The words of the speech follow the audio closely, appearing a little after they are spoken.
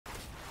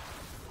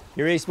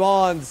Here he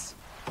spawns.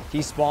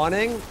 He's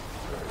spawning.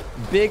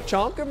 Big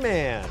chonker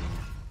man.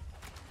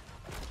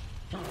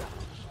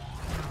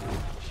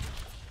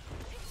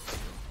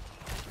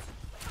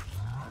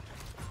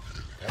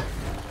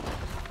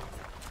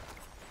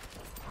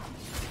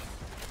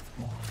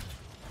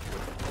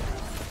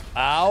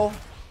 Ow.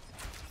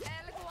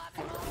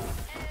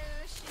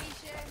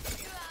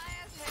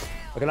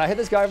 Can I hit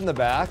this guy from the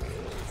back?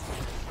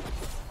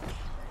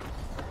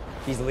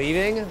 He's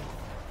leaving.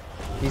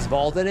 He's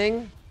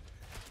vaulting.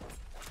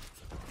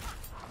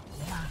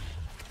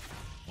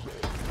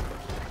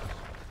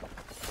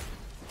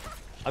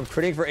 I'm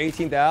critting for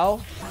 18th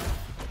ow.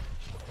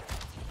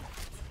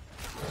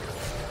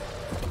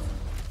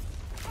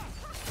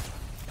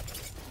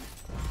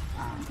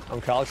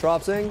 I'm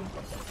caltropsing.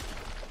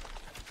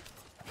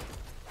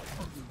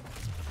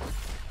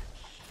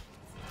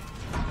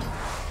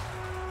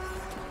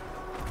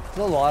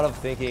 There's a lot of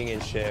thinking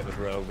and shit with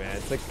Rogue, man.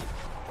 It's like,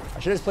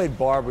 I should have just played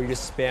Barb where you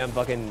just spam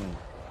fucking,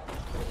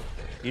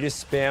 you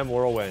just spam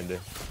Whirlwind.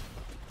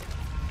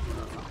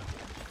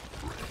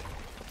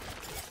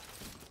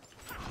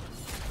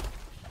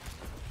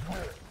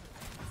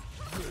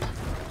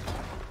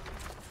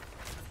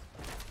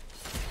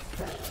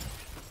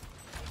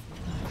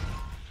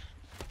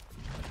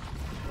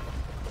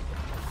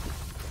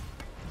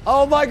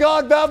 Oh my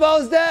god,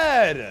 Balbo's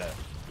dead!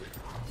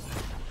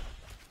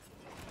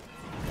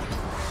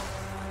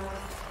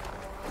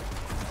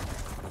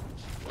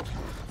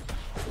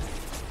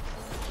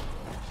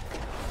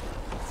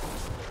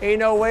 Ain't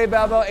no way,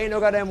 Balbo. Ain't no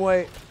goddamn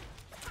way.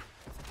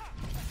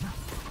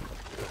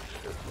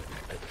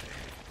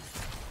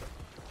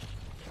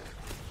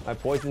 My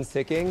poison's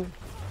ticking.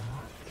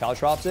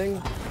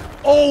 Caltropsing.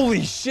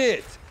 Holy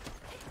shit!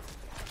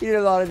 He did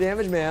a lot of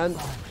damage, man.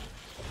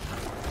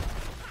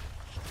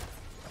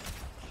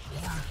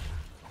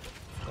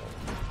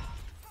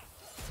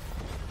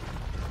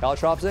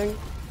 Caltropsing.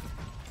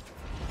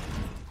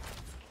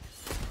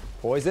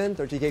 Poison.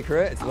 13k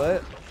crit. It's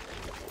lit.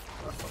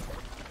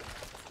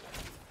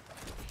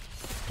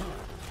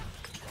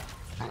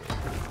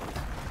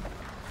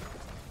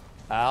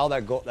 Ow,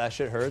 that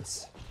shit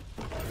hurts.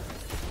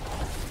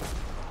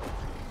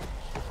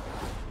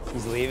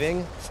 He's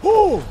leaving.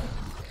 Woo!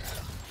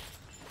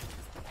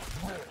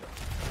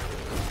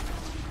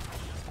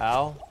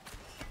 Ow.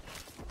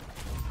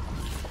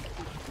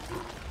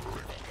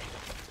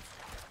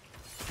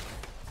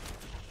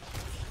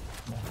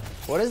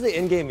 What is the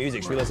in-game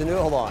music? Should we listen to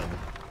it? Hold on.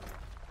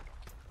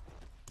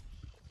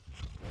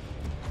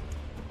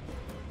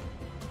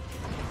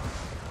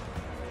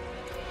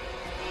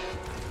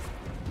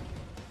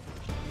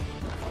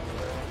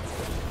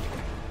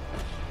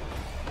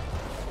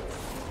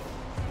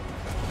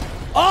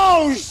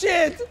 Oh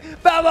shit!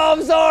 Baba,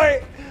 I'm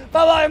sorry!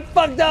 Baba, I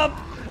fucked up!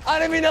 I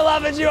didn't mean to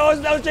laugh at you, I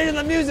was changing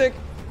the music!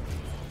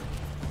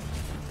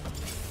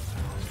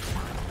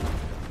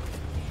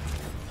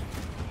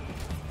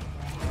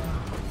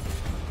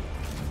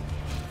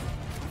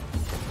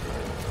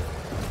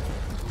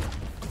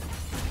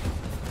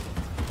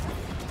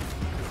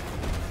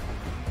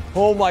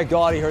 Oh my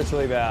god, he hurts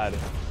really bad.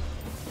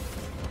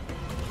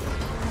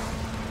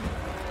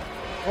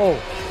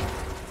 Oh.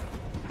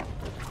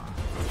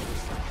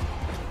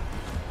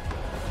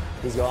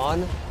 He's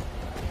gone.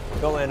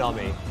 Don't land on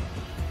me.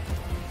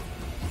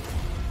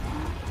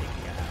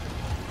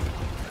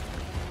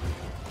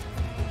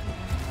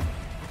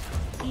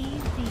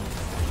 Easy.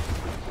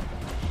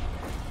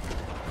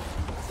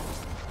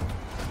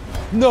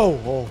 No!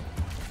 Oh.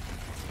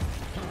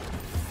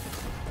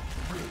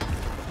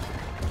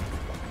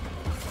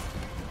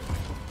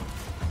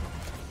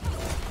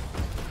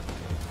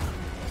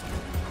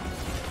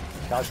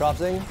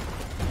 Caltropsing.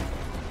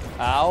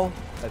 Ow.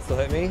 That still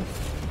hit me.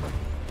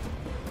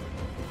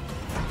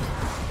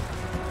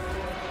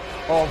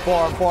 Oh,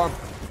 I'm farm.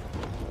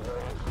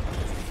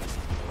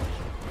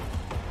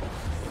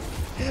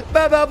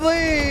 Baba,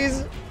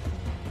 please!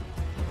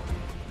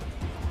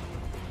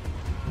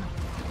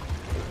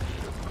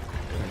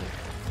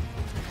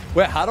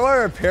 Wait, how do I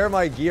repair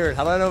my gear?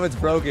 How do I know if it's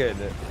broken?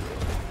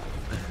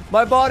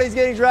 My body's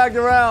getting dragged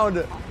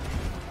around.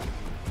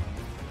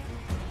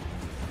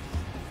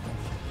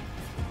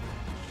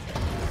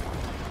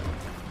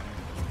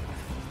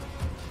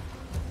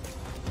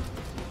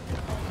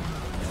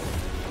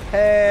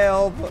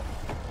 Help!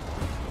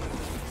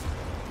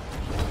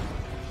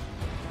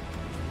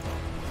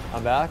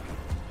 I'm back.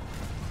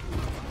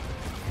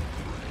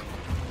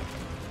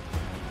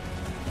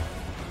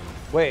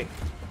 Wait,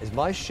 is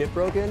my shit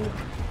broken?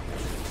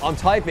 I'm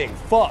typing.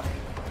 Fuck.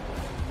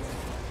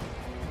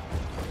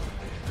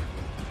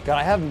 God,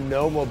 I have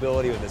no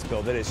mobility with this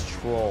build. It is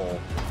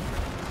troll.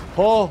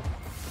 Oh!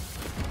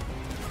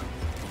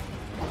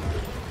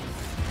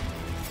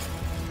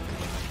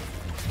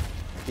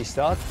 He's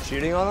stuck?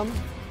 Shooting on him?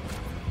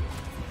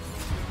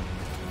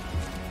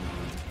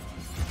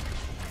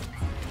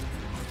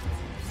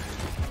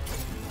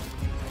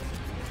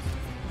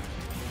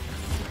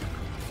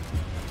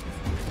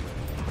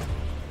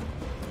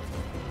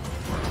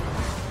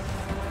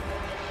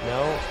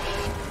 No.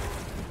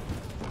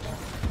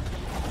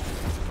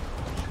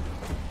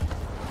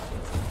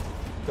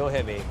 Don't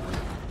hit me.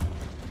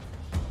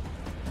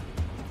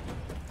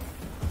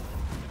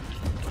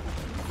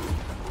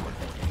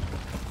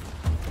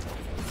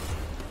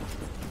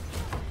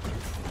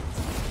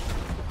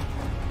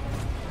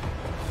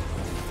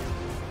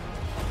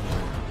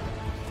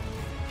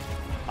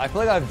 I feel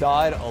like I've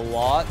died a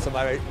lot, so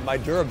my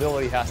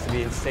durability has to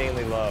be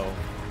insanely low.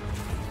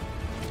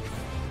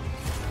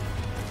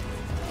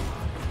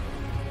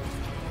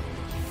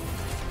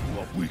 You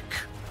are weak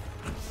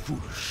and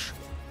foolish.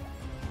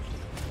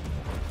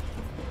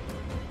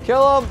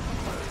 Kill him!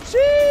 Sheesh!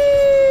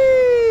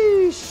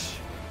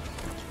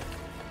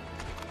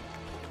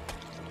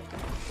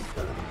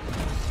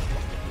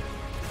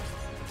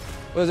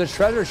 There's a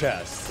treasure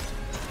chest.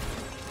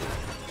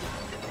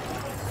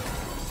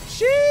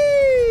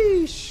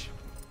 Sheesh!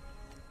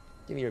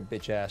 Give me your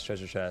bitch-ass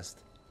treasure chest.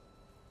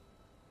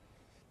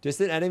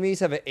 Distant enemies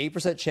have an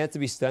 8% chance to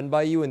be stunned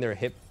by you and they're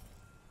hit.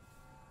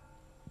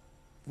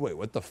 Wait,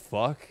 what the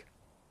fuck?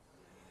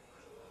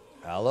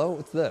 Hello?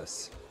 What's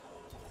this?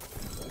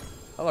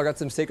 Oh, I got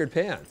some sacred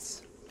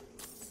pants.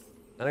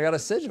 And I got a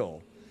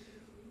sigil.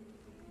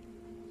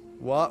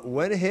 What?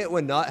 When hit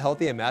when not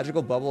healthy, a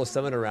magical bubble is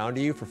summoned around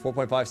you for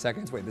 4.5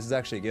 seconds. Wait, this is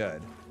actually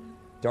good.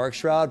 Dark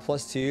Shroud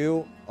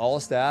 +2, all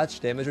stats,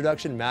 damage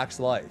reduction, max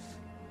life.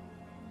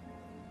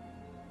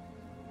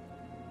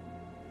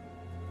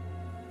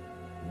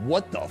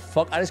 What the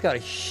fuck? I just got a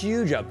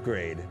huge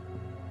upgrade.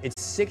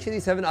 It's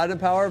 687 item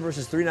power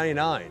versus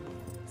 399.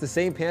 It's the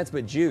same pants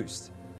but juiced.